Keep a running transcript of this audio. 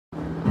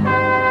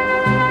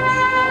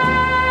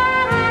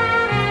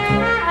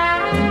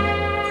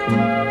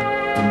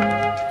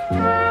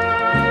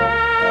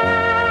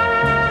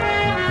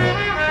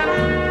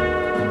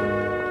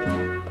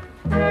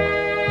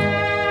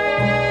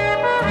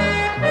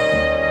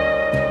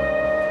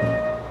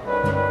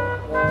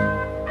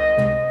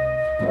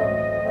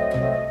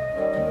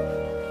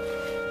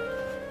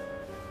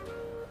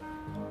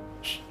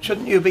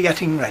Shouldn't you be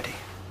getting ready?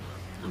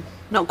 I'm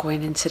not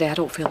going in today. I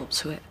don't feel up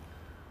to it.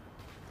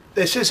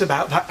 This is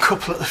about that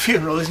couple at the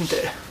funeral, isn't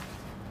it?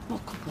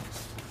 What couple?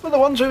 Well, the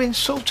ones who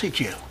insulted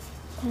you.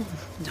 Oh,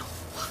 no.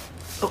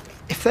 Look,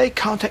 if they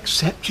can't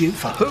accept you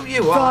for who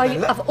you are...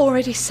 Right, I've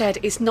already said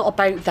it's not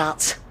about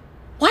that.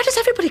 Why does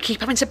everybody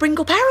keep having to bring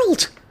up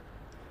Harold?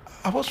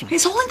 I wasn't.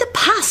 It's all in the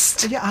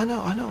past. Yeah, I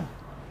know.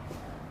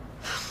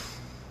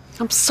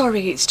 I'm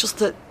sorry, it's just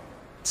that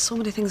so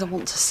many things I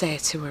want to say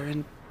to her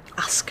and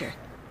ask her.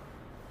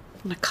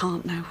 And I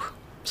can't now.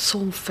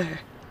 So unfair.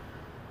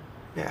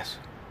 Yes.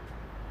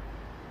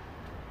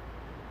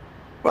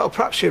 Well,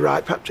 perhaps you're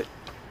right. Perhaps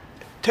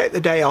take the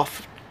day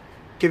off.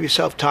 Give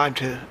yourself time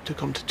to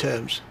come to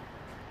terms.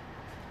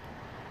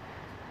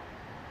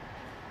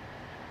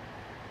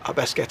 I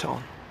best get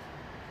on.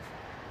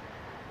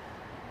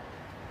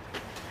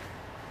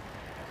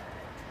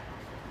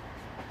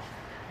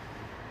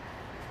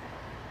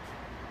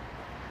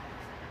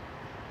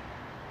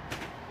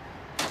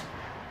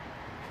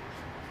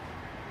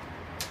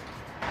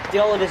 The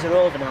holidays are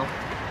over now.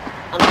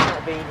 I'm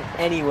not been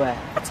anywhere.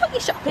 I took you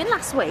shopping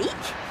last week.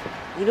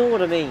 You know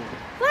what I mean?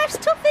 Life's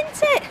tough,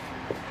 isn't it?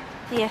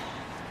 Here,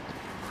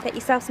 get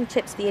yourself some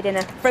chips for your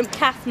dinner. From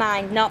Kath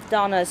Mine, not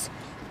Donna's.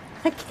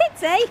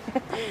 Kids, eh?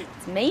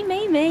 It's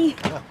me.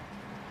 Oh.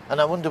 And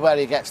I wonder where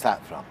he gets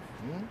that from.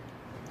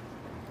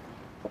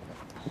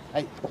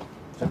 Hey,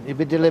 shouldn't you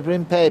be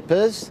delivering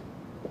papers?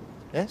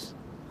 Yes?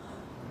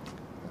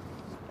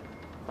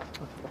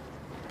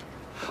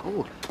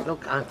 Oh,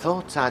 look, I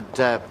thought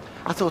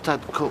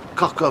I'd cook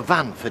coq au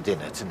vin for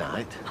dinner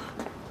tonight.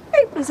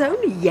 It was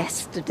only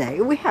yesterday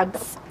we had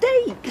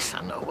steak. Yes,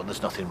 I know. Well,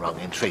 there's nothing wrong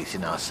in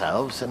treating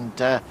ourselves, and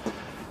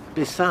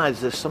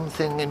besides, there's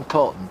something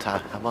important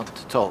I want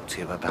to talk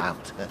to you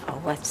about.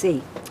 Oh, I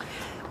see.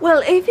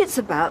 Well, if it's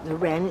about the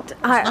rent,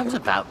 It's not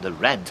about the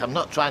rent. I'm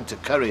not trying to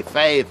curry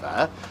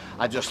favour.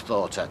 I just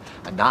thought a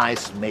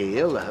nice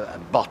meal,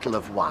 a bottle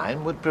of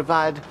wine would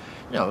provide,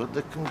 you know,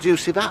 the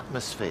conducive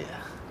atmosphere.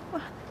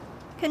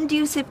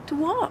 Conducive to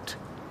what?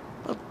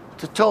 Well,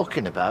 to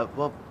talking about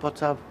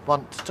what I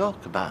want to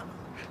talk about.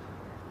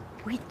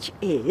 Which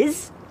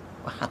is?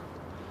 Well,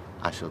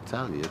 I shall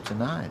tell you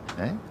tonight,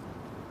 eh?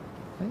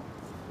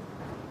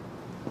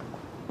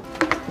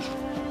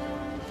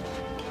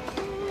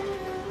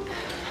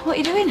 What are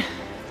you doing?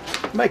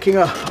 Making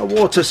a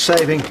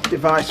water-saving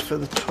device for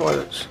the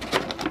toilets.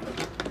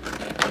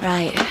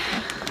 Right.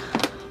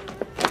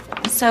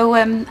 So,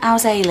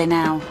 how's Ailey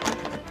now?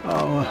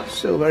 Oh,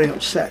 still very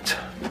upset.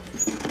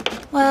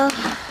 Well,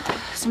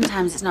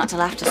 sometimes it's not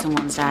till after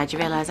someone's died you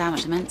realise how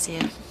much they meant to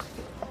you.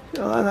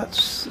 Oh,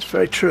 that's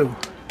very true.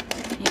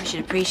 You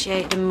should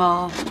appreciate them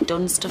more,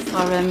 done stuff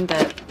for them,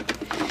 but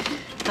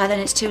by then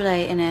it's too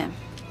late, innit?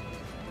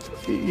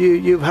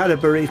 You've had a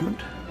bereavement?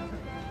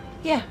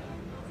 Yeah.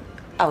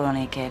 I was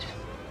only a kid.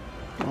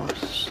 Oh,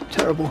 it's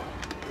terrible.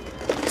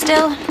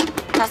 Still,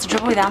 that's the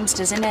trouble with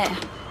hamsters, isn't it?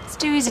 It's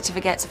too easy to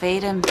forget to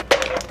feed them.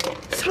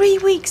 3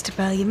 weeks to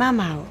bail your mum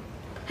out.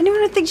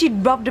 Anyone would think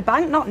she'd robbed a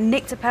bank, not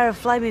nicked a pair of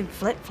flaming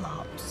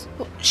flip-flops.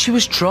 Well, she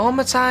was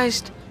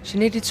traumatised. She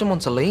needed someone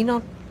to lean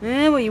on.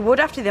 Yeah, well, you would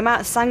after the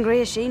amount of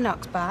sangria she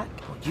knocks back.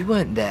 Well, you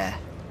weren't there.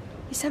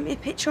 You sent me a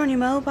picture on your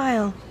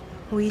mobile.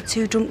 Or were you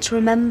too drunk to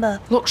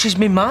remember? Look, she's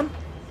me man.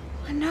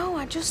 I know,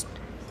 I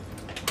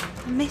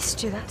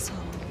missed you, that's all.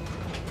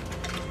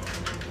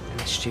 I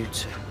missed you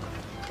too.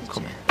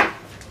 Come here.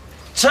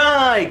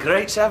 Ty,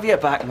 great to have you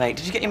back, mate.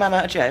 Did you get your man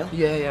out of jail?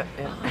 Yeah.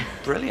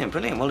 Brilliant.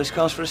 Well, this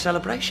calls for a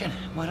celebration.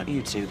 Why don't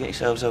you two get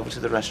yourselves over to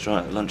the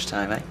restaurant at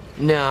lunchtime, eh?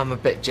 No, I'm a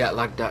bit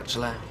jet-lagged,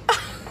 actually.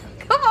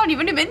 Come on, you've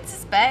only been to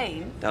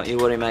Spain. Don't you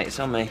worry, mate. It's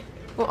on me.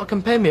 Well, I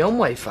can pay my own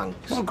way,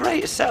 thanks. Well,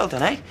 great. It's settled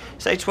then, eh?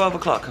 Say 12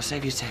 o'clock. I'll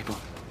save you a table.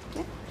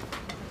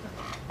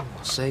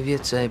 I'll save you a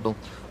table.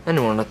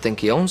 Anyone would think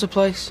he owns a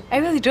place. He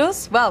really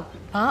does. Well,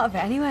 part of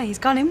it anyway. He's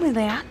gone in with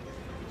Leanne.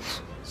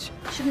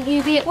 Shouldn't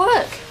you be at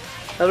work?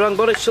 Everyone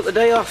got it, took the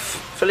day off.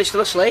 Philly's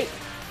still asleep.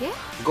 Yeah.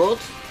 Good.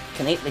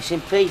 Can eat this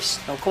in peace.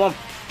 Now, come on.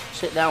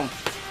 Sit down.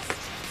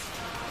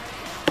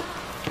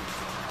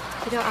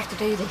 You don't have to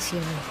do this, you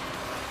know.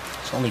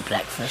 It's only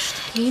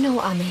breakfast. You know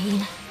what I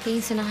mean.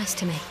 Being so nice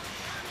to me.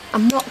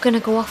 I'm not going to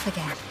go off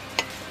again.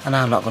 And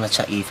I'm not going to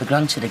take you for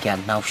granted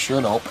again. Now,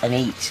 shut up and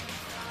eat.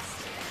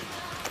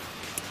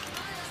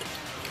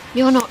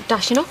 You're not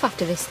dashing off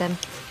after this, then?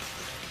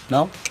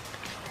 No?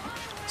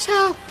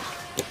 So,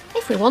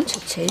 if we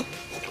wanted to,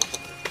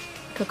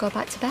 we could go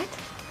back to bed.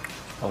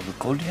 Oh, we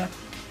could, yeah.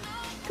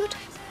 Good.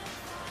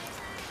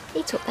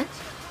 Eat up, then.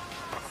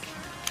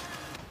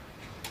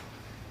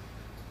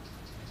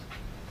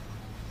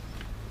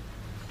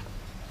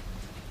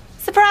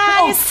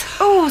 Surprise!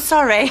 Oh,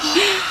 sorry.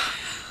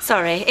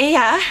 Sorry.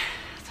 Here.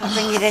 I'll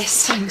bring you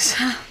this. Thanks.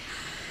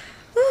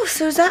 Oh,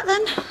 so who's that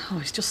then? Oh,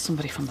 it's just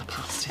somebody from the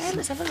past, isn't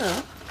Let's have a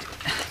look.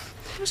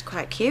 He was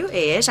quite cute,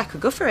 he is. I could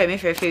go for him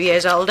if you're a few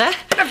years older.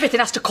 Everything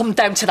has to come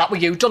down to that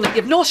with you, doesn't it?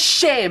 You've no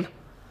shame.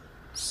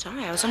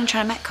 Sorry, I was only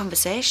trying to make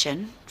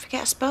conversation.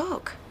 Forget I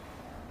spoke.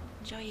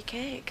 Enjoy your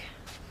cake.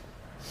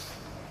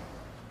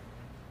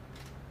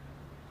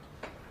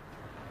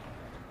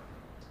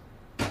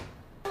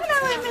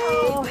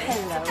 Oh,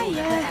 hello.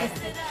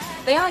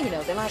 They are, you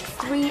know, they're like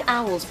 3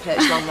 owls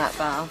perched along that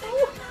bar.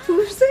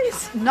 Who's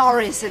this?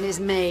 Norris and his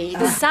maid.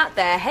 They're sat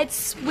there,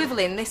 heads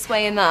swivelling this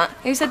way and that.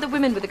 Who said the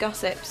women were the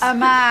gossips? A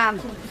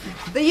man.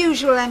 The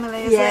usual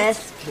Emily, is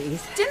Yes,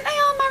 please. Didn't they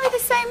all marry the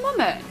same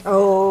woman?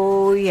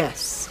 Oh,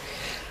 yes.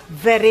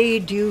 Very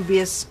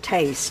dubious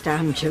taste,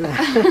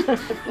 Angela.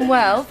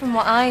 Well, from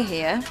what I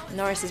hear,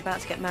 Norris is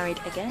about to get married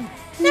again.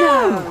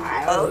 No.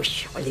 Oh,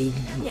 surely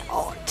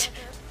not.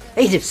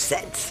 He'd have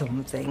said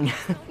something.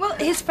 Well,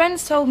 his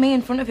friends told me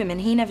in front of him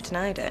and he never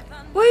denied it.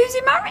 Well, who's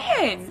he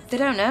marrying? They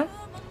don't know.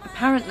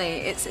 Apparently,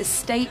 it's a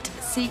state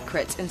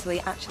secret until he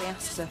actually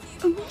asks her.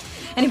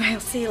 Anyway, I'll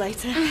see you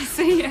later.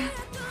 See ya.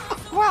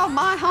 Well,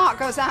 my heart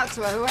goes out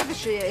to her, whoever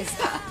she is.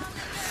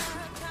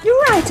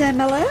 You right,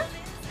 Emily?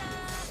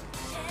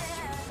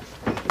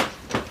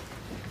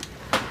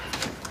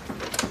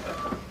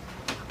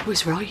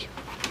 Where's Roy?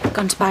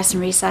 Gone to buy some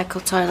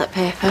recycled toilet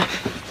paper.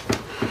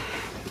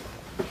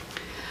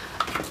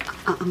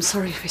 I'm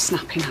sorry for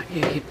snapping at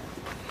you.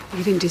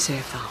 You didn't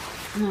deserve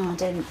that. No, I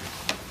didn't.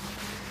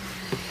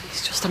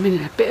 It's just I'm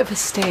in a bit of a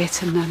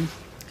state and,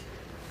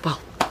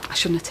 well, I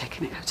shouldn't have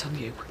taken it out on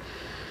you.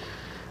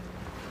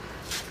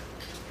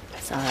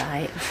 It's all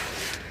right.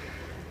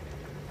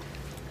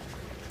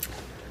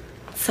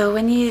 So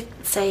when you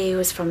say he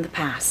was from the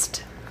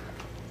past,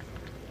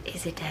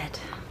 is he dead?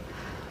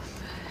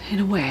 In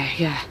a way,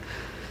 yeah.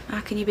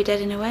 How can you be dead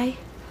in a way?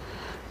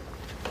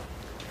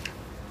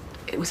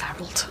 It was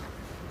Harold.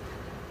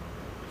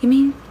 You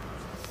mean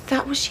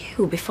that was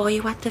you before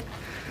you had the...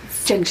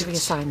 Change of the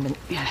assignment.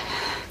 Yeah.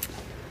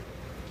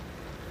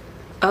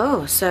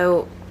 Oh,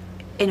 so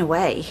in a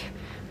way,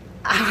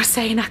 I was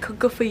saying I could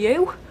go for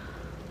you.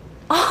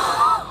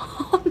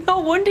 oh, no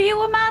wonder you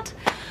were mad.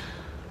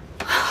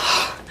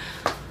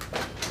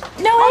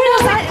 No one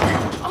knows that.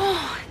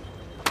 Oh,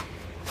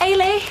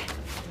 Ailey.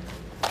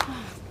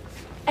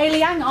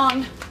 Ailey, hang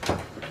on.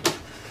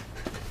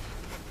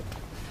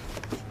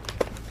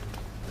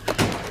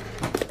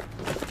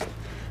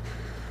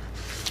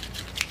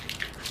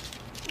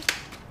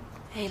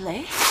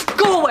 Ailey?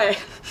 Go away!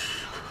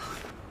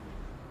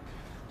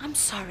 I'm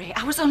sorry,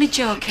 I was only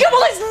joking. Yeah,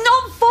 well, it's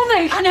not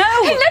funny! I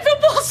know! It never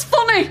was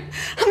funny!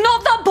 I'm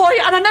not that boy,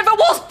 and I never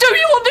was! Do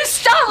you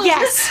understand?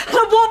 Yes.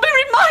 I won't be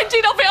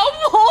reminded of it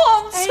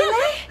once!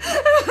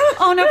 Ailey?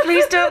 Oh, no,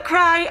 please don't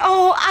cry.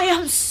 Oh, I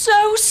am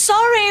so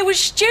sorry. It was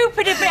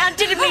stupid of me. I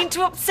didn't mean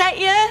to upset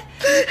you.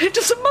 It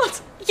doesn't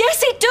matter.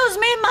 Yes, it does.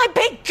 Me and my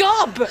big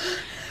gob.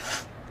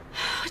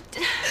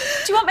 Do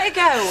you want me to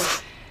go?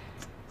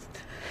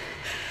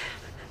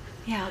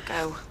 Yeah,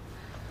 I'll go.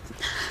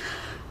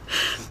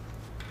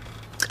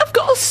 I've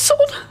got a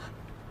son.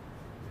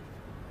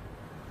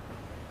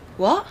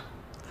 What?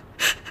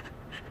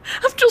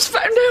 I've just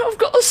found out I've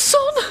got a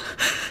son.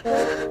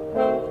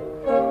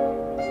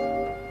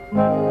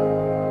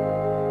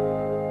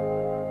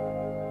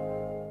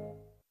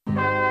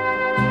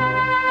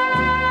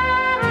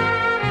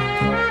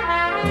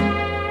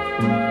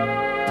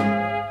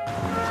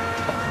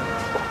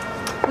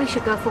 We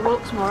should go for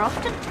walks more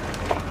often.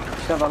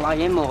 Should have a lie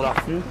in more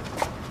often.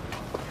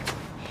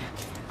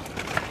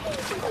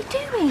 What are you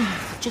doing?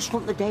 Just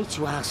want the day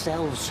to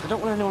ourselves. I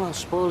don't want anyone else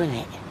spoiling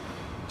it.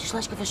 Just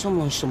let's go for some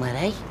lunch somewhere,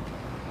 eh?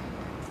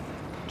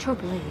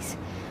 Trouble is,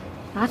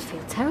 I'd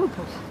feel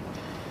terrible.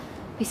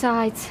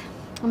 Besides,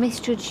 I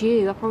misjudged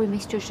you. I probably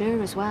misjudged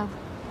her as well.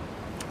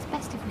 It's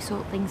best if we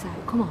sort things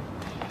out. Come on.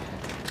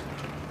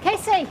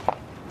 Casey!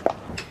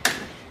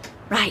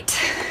 Right.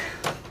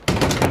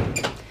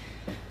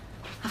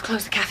 I've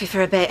closed the cafe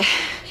for a bit.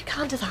 You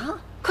can't do that.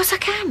 Of course I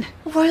can.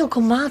 Roy'll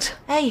go mad.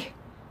 Hey,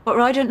 what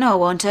Roy don't know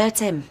won't hurt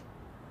him.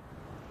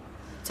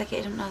 Take it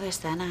he don't know this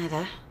then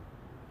either.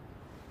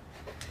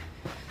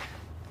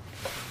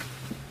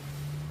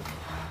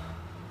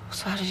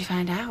 So how did you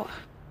find out?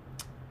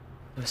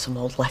 There were some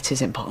old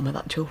letters in the bottom of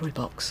that jewellery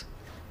box,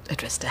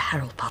 addressed to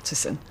Harold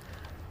Patterson,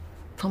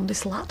 from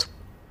this lad,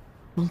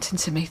 wanting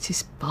to meet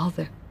his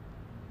father.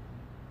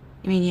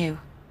 You mean you?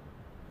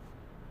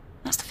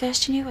 That's the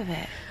first you knew of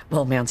it?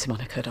 Well, my Auntie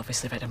Monica had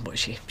obviously read them, but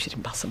she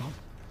didn't pass them on.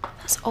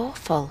 That's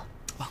awful.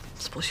 Well, I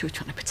suppose she was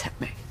trying to protect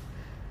me.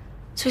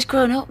 So he's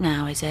grown up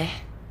now, is he?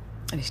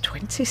 In his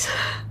 20s.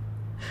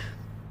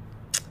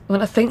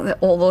 When I think that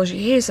all those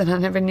years and I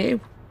never knew.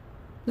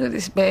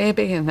 This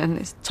baby and then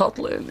this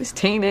toddler and this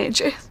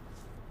teenager.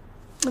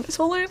 And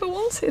it's all I ever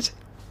wanted.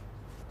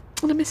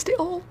 And I missed it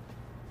all.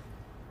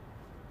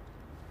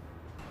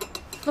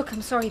 Look,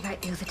 I'm sorry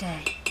about the other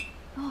day.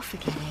 Oh,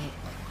 forget it.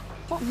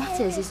 What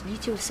matters is you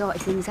two have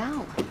sorted things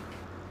out.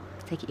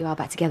 Take it you are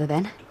back together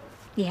then?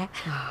 Yeah.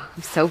 Oh,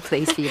 I'm so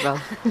pleased for you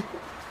both.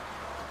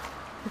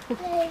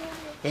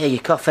 Here,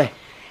 your coffee.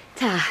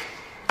 Ta.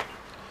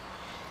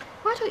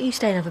 Why don't you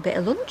stay and have a bit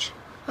of lunch?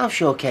 I'm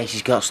sure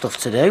Casey's got stuff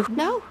to do.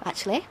 No,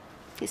 actually.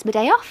 It's my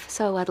day off,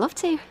 so I'd love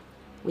to.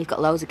 We've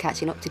got loads of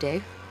catching up to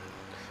do.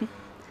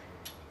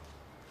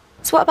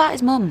 So what about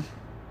his mum?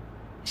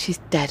 She's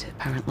dead,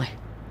 apparently.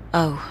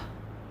 Oh,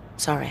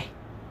 sorry.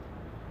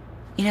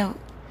 You know,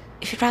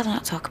 if you'd rather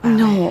not talk about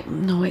it.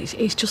 No,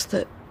 it's just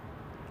that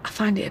I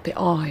find it a bit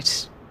odd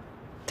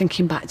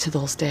thinking back to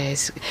those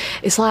days.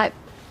 It's like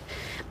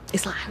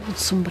I want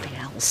somebody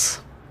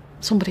else,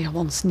 somebody I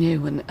once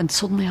knew, and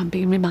suddenly I'm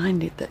being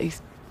reminded that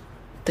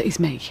he's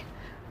me.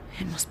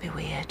 It must be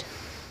weird.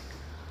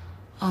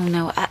 Oh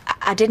no,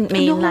 I didn't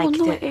mean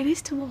No, it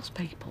is to most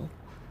people.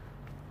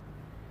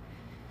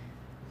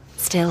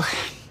 Still,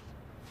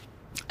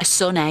 a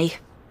son, eh?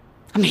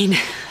 I mean,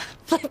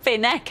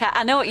 flipping heck,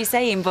 I know what you're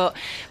saying, but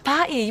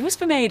part of you must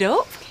be made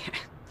up. Yeah.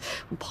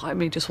 Well, part of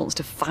me just wants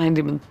to find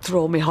him and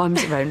throw my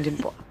arms around him,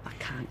 but I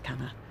can't,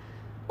 can I?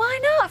 Why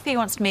not, if he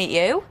wants to meet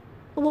you?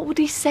 Well, what would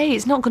he say?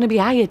 It's not going to be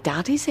hired,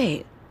 Dad, is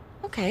it?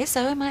 Okay,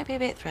 so he might be a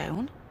bit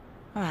thrown.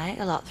 All right,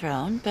 a lot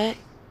thrown, but,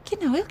 you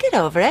know, he'll get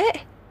over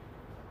it.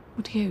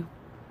 Would you?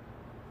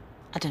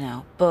 I don't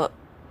know, but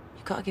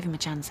you've got to give him a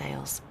chance,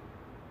 Ailes.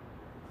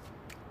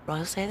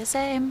 Roy'll say the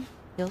same.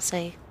 You'll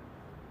see.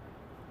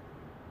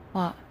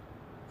 What?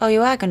 Oh,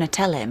 you are going to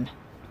tell him?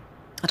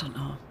 I don't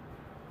know.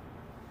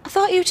 I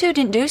thought you two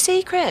didn't do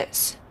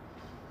secrets.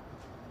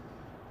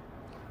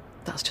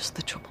 That's just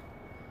the trouble.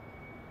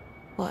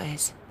 What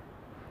is?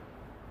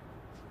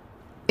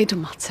 It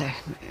don't matter.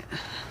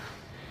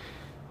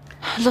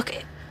 Look,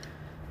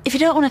 if you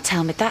don't want to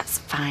tell me, that's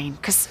fine,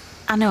 because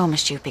I know I'm a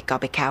stupid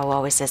gobby cow who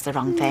always says the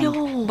wrong thing.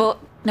 No. But,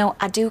 no,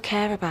 I do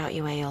care about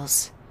you,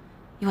 Ailes.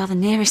 You are the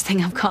nearest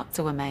thing I've got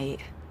to a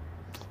mate.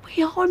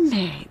 We are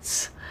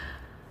mates.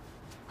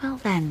 Well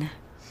then.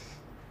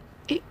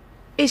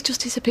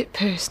 It's a bit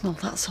personal,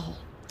 that's all.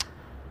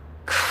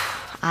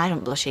 I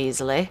don't blush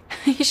easily.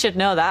 You should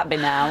know that by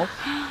now.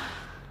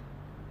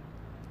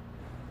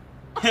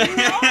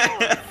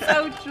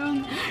 So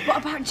drunk. What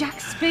about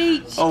Jack's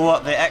speech? Oh,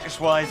 what, the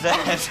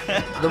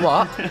XYZ? The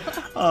what?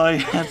 Oh, he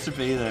had to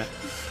be there.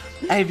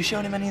 Hey, have you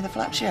shown him any of the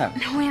flats yet?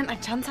 No, we hadn't had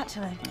a chance,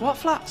 actually. What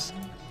flats?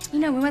 You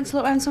know, we went to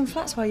look around some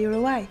flats while you were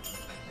away.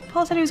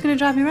 Paul said he was going to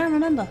drive me around,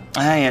 remember?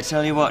 Hey, I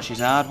tell you what, she's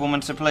a hard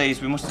woman to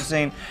please. We must have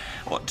seen,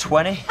 what,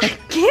 20?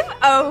 Give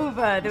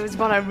over! There was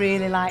one I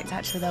really liked,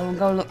 actually, though. We'll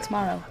go look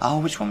tomorrow. Oh,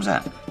 which one was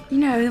that? You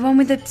know, the one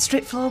with the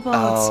strip floorboards.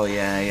 Oh,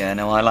 yeah,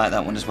 no, I like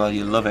that one as well.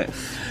 You'll love it.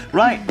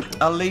 Right,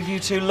 I'll leave you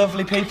two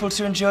lovely people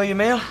to enjoy your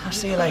meal. I'll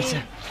see you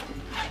later.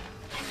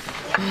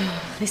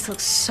 This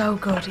looks so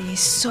good. He's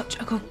such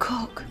a good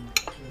cook.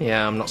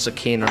 Yeah, I'm not so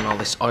keen on all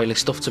this oily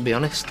stuff, to be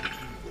honest.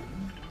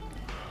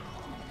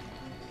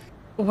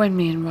 When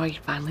me and Roy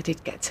finally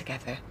did get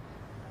together,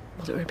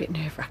 well, it were a bit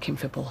nerve-wracking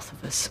for both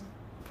of us.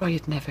 Roy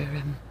had never,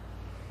 You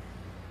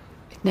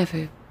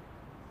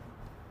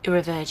were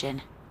a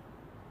virgin?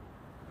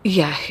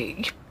 Yeah,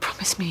 you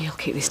promise me you'll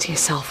keep this to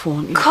yourself,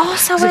 won't you? Of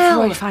course I 'Cause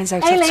will. if Roy finds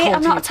out Hayley, I've told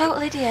I'm not a you...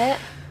 total idiot.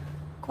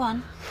 Go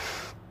on.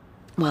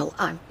 Well,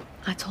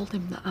 I told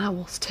him that I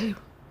was too.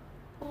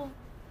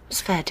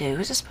 It's fair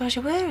dues, I suppose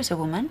you were as a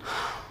woman.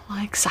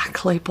 Well,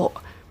 exactly, but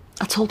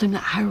I told him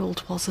that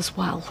Harold was as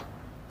well.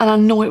 And I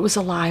know it was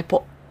a lie,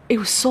 but he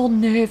was so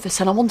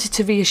nervous and I wanted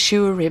to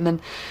reassure him, and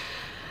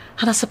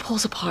I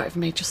suppose a part of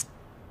me just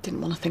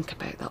didn't want to think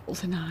about that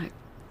other night.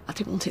 I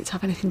didn't want it to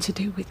have anything to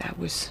do with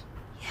ours.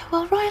 Yeah,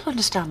 well, Roy'll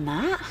understand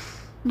that.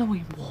 No,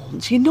 he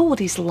won't. You know what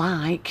he's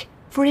like.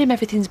 For him,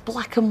 everything's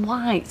black and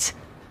white.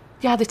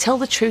 You either tell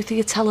the truth or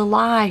you tell a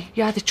lie.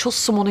 You either trust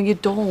someone or you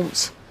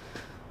don't.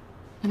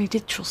 And he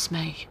did trust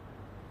me.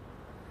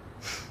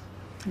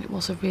 And it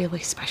was a really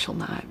special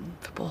night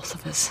for both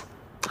of us.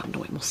 I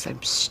know it must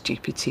sound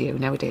stupid to you.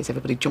 Nowadays,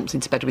 everybody jumps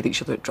into bed with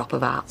each other at drop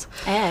of hat.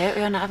 Hey, I hope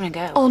you're not having a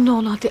go. Oh, no,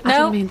 I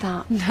didn't mean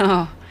that.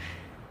 No,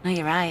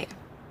 you're right.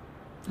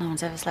 No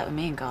one's ever slept with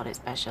me and called it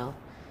special.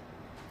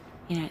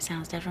 You know, it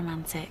sounds dead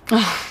romantic.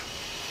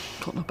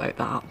 Don't know about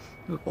that.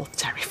 We were both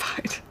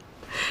terrified.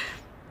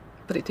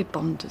 But it did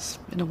bond us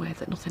in a way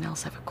that nothing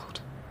else ever could.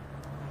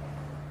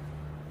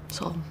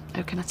 So,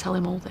 how can I tell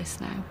him all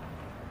this now?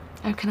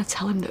 How can I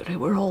tell him that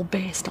we're all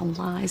based on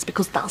lies?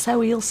 Because that's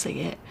how he'll see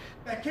it.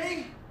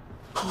 Becky?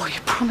 Oh, you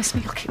promised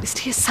me you'll keep this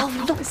to yourself.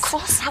 No, of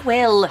course I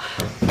will.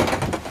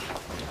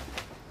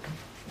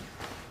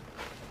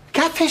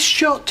 Cafe's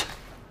shut.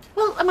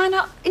 Well, am I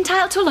not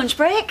entitled to a lunch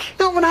break?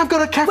 Not when I've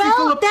got a cafe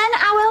full Well, of... then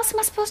how else am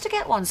I supposed to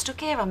get one? Stuck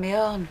here on my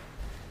own.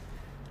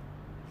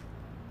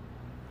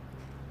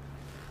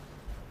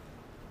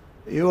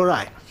 You all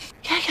right?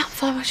 Yeah, I'm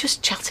fine. I was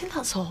just chatting,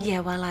 that's all.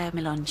 Yeah, well, I had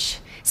my lunch.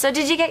 So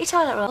did you get your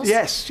toilet rolls?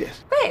 Yes.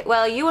 Great,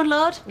 well, you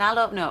unload and I'll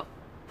open up.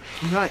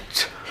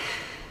 Right.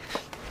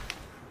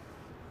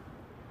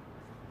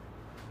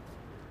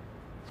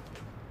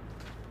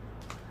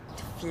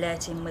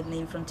 Flirting with me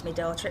in front of my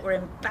daughter, it were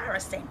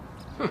embarrassing.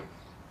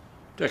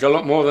 Take a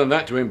lot more than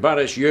that to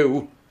embarrass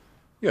you.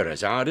 You're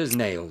as hard as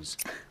nails.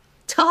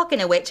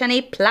 Talking of which, I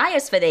need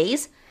pliers for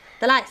these.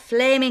 They're like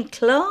flaming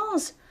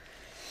claws.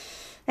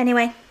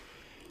 Anyway,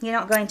 you're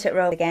not going to it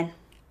Road again.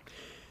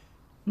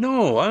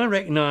 No, I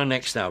reckon our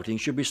next outing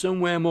should be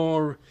somewhere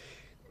more...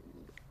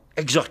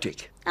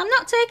 exotic. I'm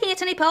not taking you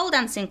to any pole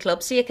dancing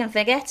club, so you can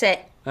forget it.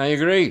 I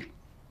agree.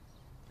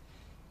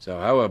 So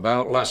how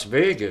about Las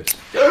Vegas?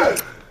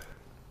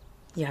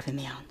 You're having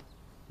me on.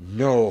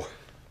 No.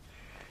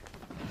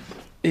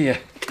 Here,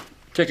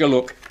 take a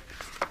look.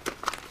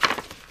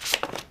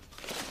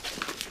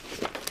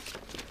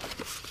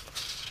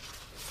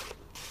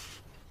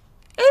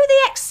 Who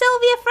the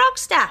ex-Sylvia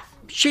Frogstaff?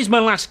 She's my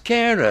last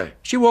carer.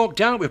 She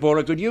walked out before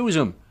I could use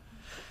 'em.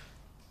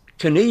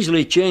 Can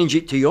easily change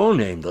it to your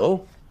name,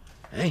 though.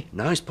 Hey,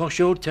 nice posh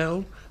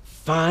hotel.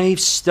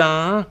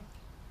 5-star.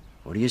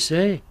 What do you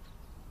say?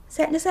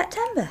 2nd of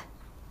September.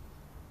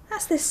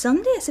 That's this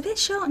Sunday. It's a bit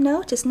short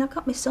notice and I've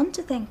got my son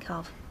to think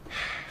of.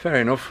 Fair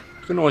enough.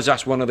 You can always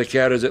ask one of the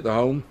carers at the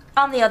home.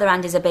 On the other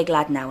hand, he's a big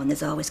lad now and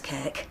there's always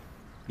cake.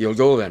 You'll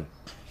go then?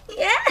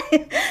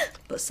 Yeah,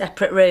 but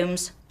separate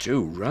rooms.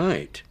 Too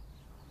right.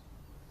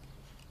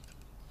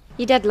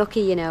 You're dead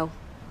lucky, you know.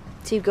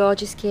 2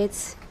 gorgeous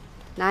kids,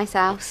 nice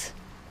house,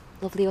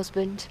 lovely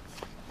husband.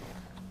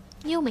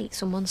 You'll meet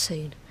someone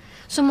soon.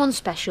 Someone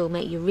special will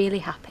make you really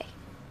happy.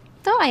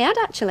 Thought I had,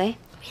 actually.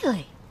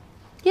 Really?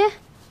 Yeah,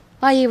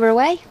 while you were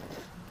away.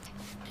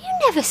 You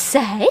never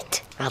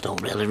said. I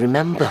don't really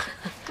remember.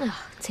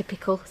 Oh,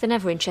 typical. They're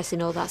never interested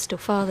in all that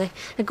stuff, are they?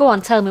 Now go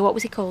on, tell me, what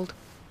was he called?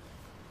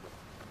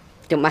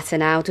 Don't matter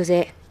now, does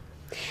it?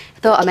 I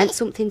thought I meant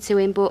something to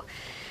him, but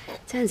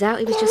turns out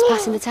he was just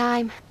passing the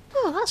time.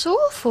 Oh, that's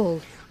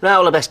awful. Right,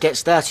 well, I best get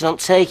started on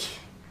tea.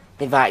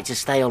 Invited to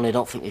stay, only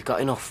don't think we've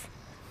got enough.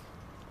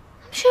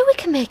 I'm sure we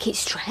can make it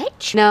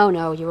stretch.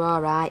 No, you're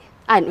all right.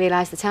 I didn't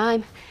realise the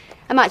time.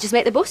 I might just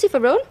make the bus if I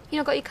run. You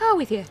not got your car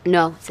with you?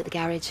 No, it's at the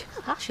garage.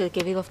 Oh, that should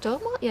give you left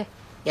home, won't you?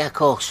 Yeah, of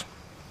course.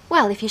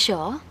 Well, if you're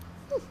sure.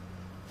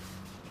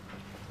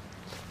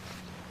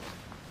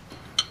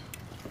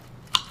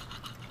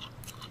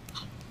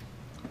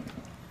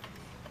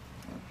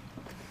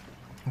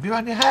 Have you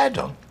had your hair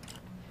done?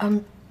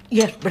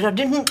 Yes, but I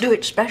didn't do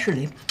it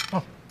specially.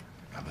 Oh,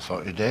 never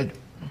thought you did.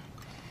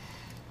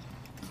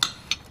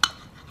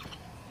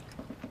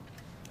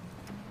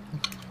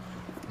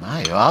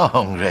 My, you are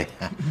hungry.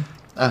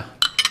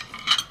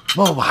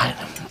 More wine.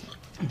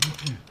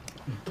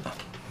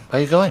 Where are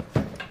you going?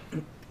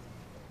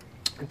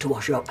 To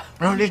wash up.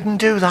 No, you can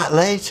do that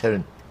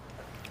later.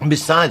 And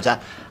besides,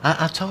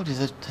 I told you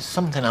there's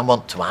something I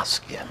want to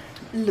ask you.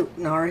 Look,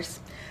 Norris,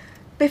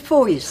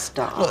 before you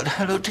start...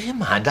 Look, do you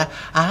mind? I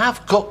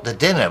have cooked the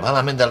dinner. Well,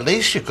 I mean, the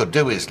least you could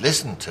do is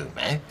listen to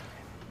me.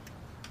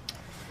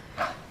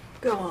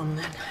 Go on,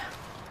 then.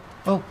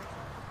 Well,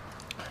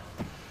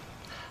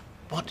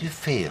 what do you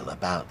feel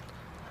about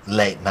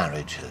late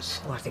marriages?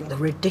 Oh, I think they're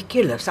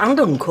ridiculous and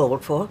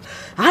uncalled for.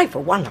 I, for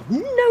one, have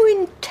no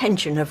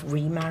intention of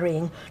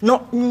remarrying.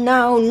 Not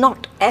now,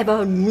 not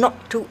ever,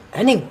 not to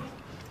anyone.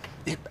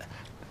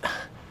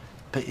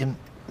 But you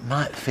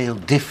might feel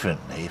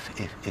differently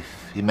if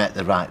you met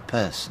the right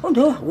person. Oh,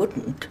 no, I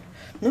wouldn't.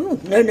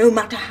 No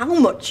matter how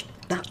much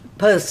that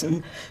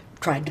person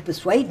tried to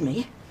persuade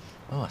me.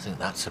 Oh, I think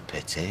that's a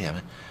pity. I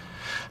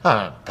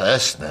mean,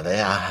 personally,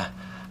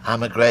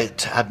 I'm a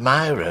great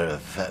admirer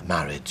of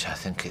marriage. I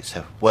think it's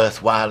a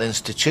worthwhile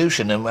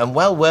institution and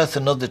well worth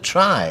another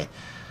try.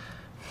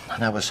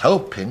 And I was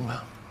hoping,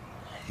 well,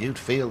 you'd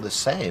feel the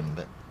same,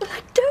 but... But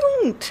I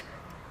don't.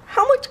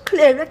 How much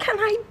clearer can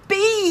I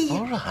be?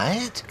 All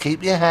right,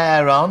 keep your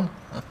hair on.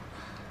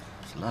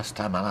 It's the last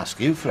time I'll ask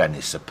you for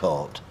any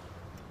support.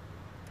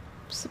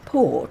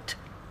 Support?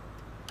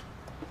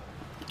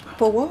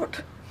 For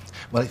what?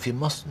 Well, if you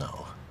must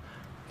know,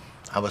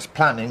 I was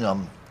planning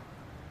on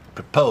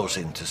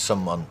proposing to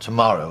someone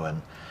tomorrow,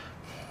 and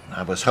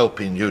I was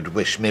hoping you'd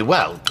wish me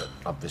well, but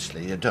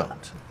obviously you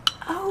don't.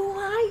 Oh,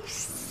 I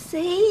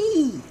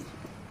see.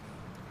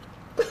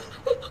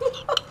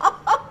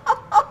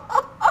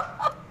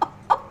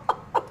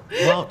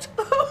 What?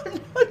 Oh,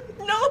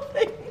 no,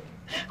 nothing.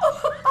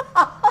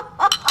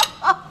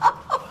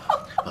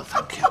 Well,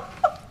 thank you.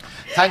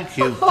 Thank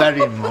you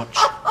very much.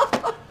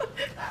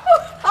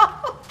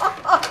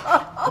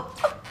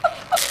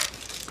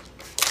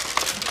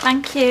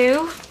 Thank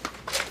you.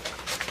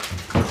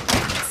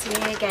 See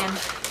you again.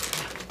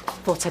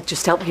 Thought I'd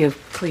just help you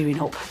clearing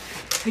up.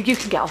 You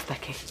can get off,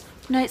 Becky.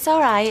 No, it's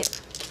all right.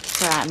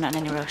 It's all right, I'm not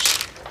in any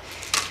rush.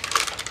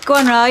 Go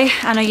on, Roy.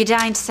 I know you're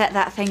dying to set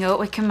that thing up.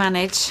 We can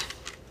manage.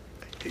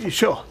 You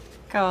sure?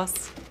 Of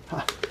course.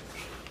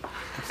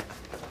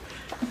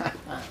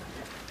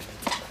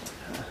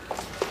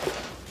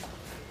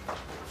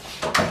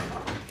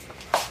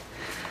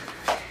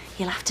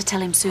 You'll have to tell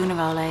him sooner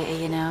or later,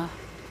 you know.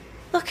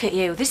 Look at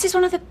you. This is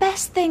one of the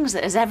best things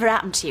that has ever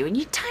happened to you, and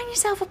you're tying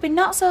yourself up in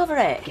knots over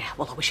it. Yeah,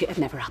 well, I wish it had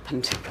never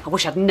happened. I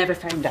wish I'd never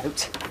found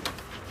out.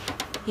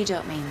 You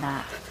don't mean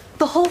that.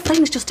 The whole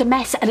thing's just a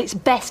mess, and it's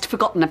best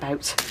forgotten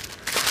about.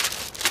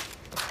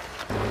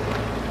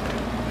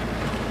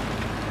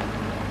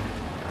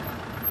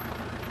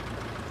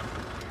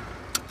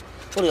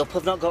 Hurry up,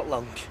 I've not got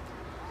long.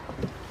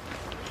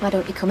 Why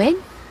don't you come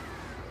in?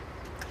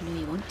 I know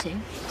you want to.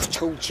 I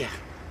told you.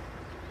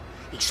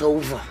 It's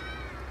over.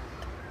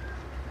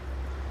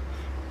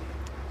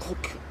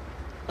 Look,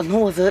 I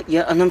know I've hurt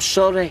you, and I'm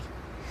sorry.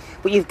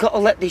 But you've got to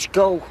let this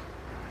go.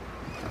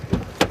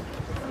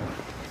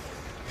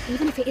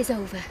 Even if it is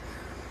over,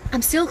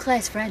 I'm still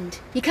Claire's friend.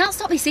 You can't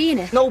stop me seeing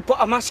her. No, but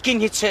I'm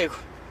asking you to.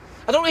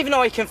 I don't even know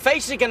how you can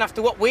face it again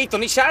after what we've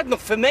done. It's hard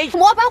enough for me. And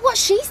what about what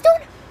she's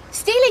done?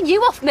 Stealing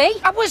you off me?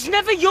 I was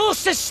never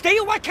yours to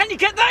steal. Why can't you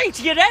get that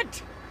into your head?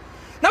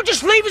 Now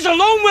just leave us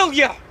alone, will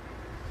you?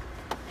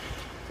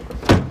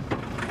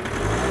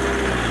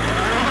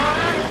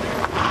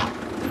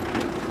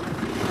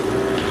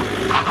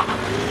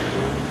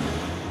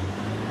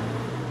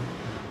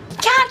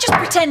 Can't just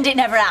pretend it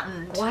never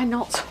happened. Why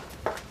not?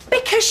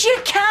 Because you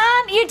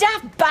can't, you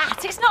daft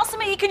bat. It's not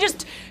something you can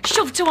just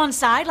shove to one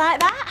side like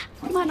that.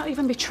 It might not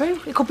even be true.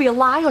 It could be a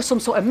lie or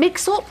some sort of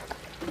mix-up.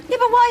 Yeah,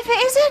 but what if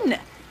it isn't?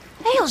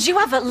 Hales, you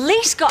have at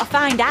least got to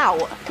find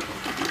out.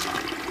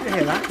 You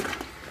hear that?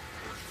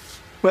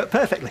 Worked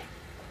perfectly.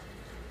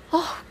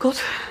 Oh, good.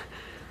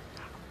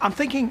 I'm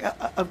thinking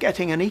of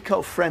getting an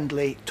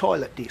eco-friendly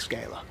toilet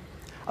descaler.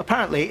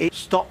 Apparently, it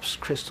stops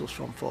crystals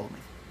from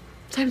forming.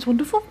 Sounds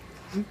wonderful.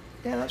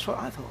 Yeah, that's what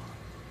I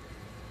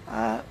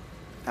thought.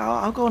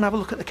 I'll go and have a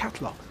look at the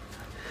catalogue.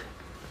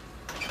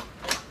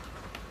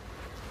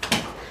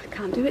 I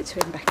can't do it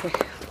to him, Becky.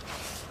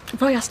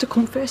 Roy has to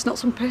come first, not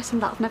some person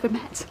that I've never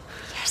met.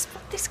 Yes,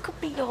 but this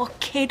could be your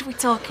kid we're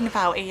talking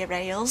about here,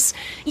 Hales.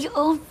 Your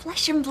own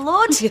flesh and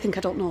blood. Do you think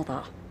I don't know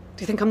that?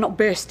 Do you think I'm not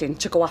bursting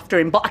to go after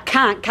him? But I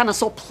can't, can I?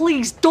 So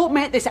please don't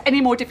make this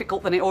any more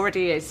difficult than it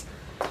already is.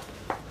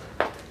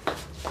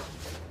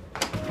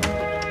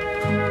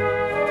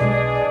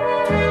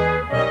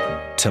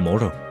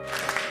 Tomorrow.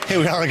 Here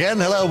we are again.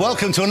 Hello,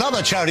 welcome to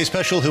another charity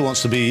special, Who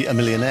Wants to Be a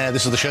Millionaire?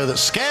 This is the show that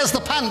scares the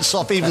pants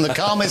off even the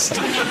calmest,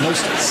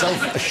 most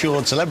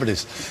self-assured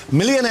celebrities.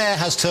 Millionaire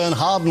has turned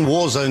hardened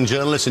war zone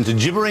journalists into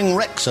gibbering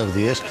wrecks over the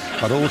years,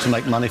 but all to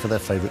make money for their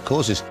favourite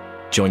causes.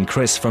 Join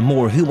Chris for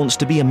more Who Wants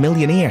to Be a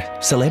Millionaire?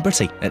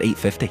 Celebrity at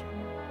 8:50.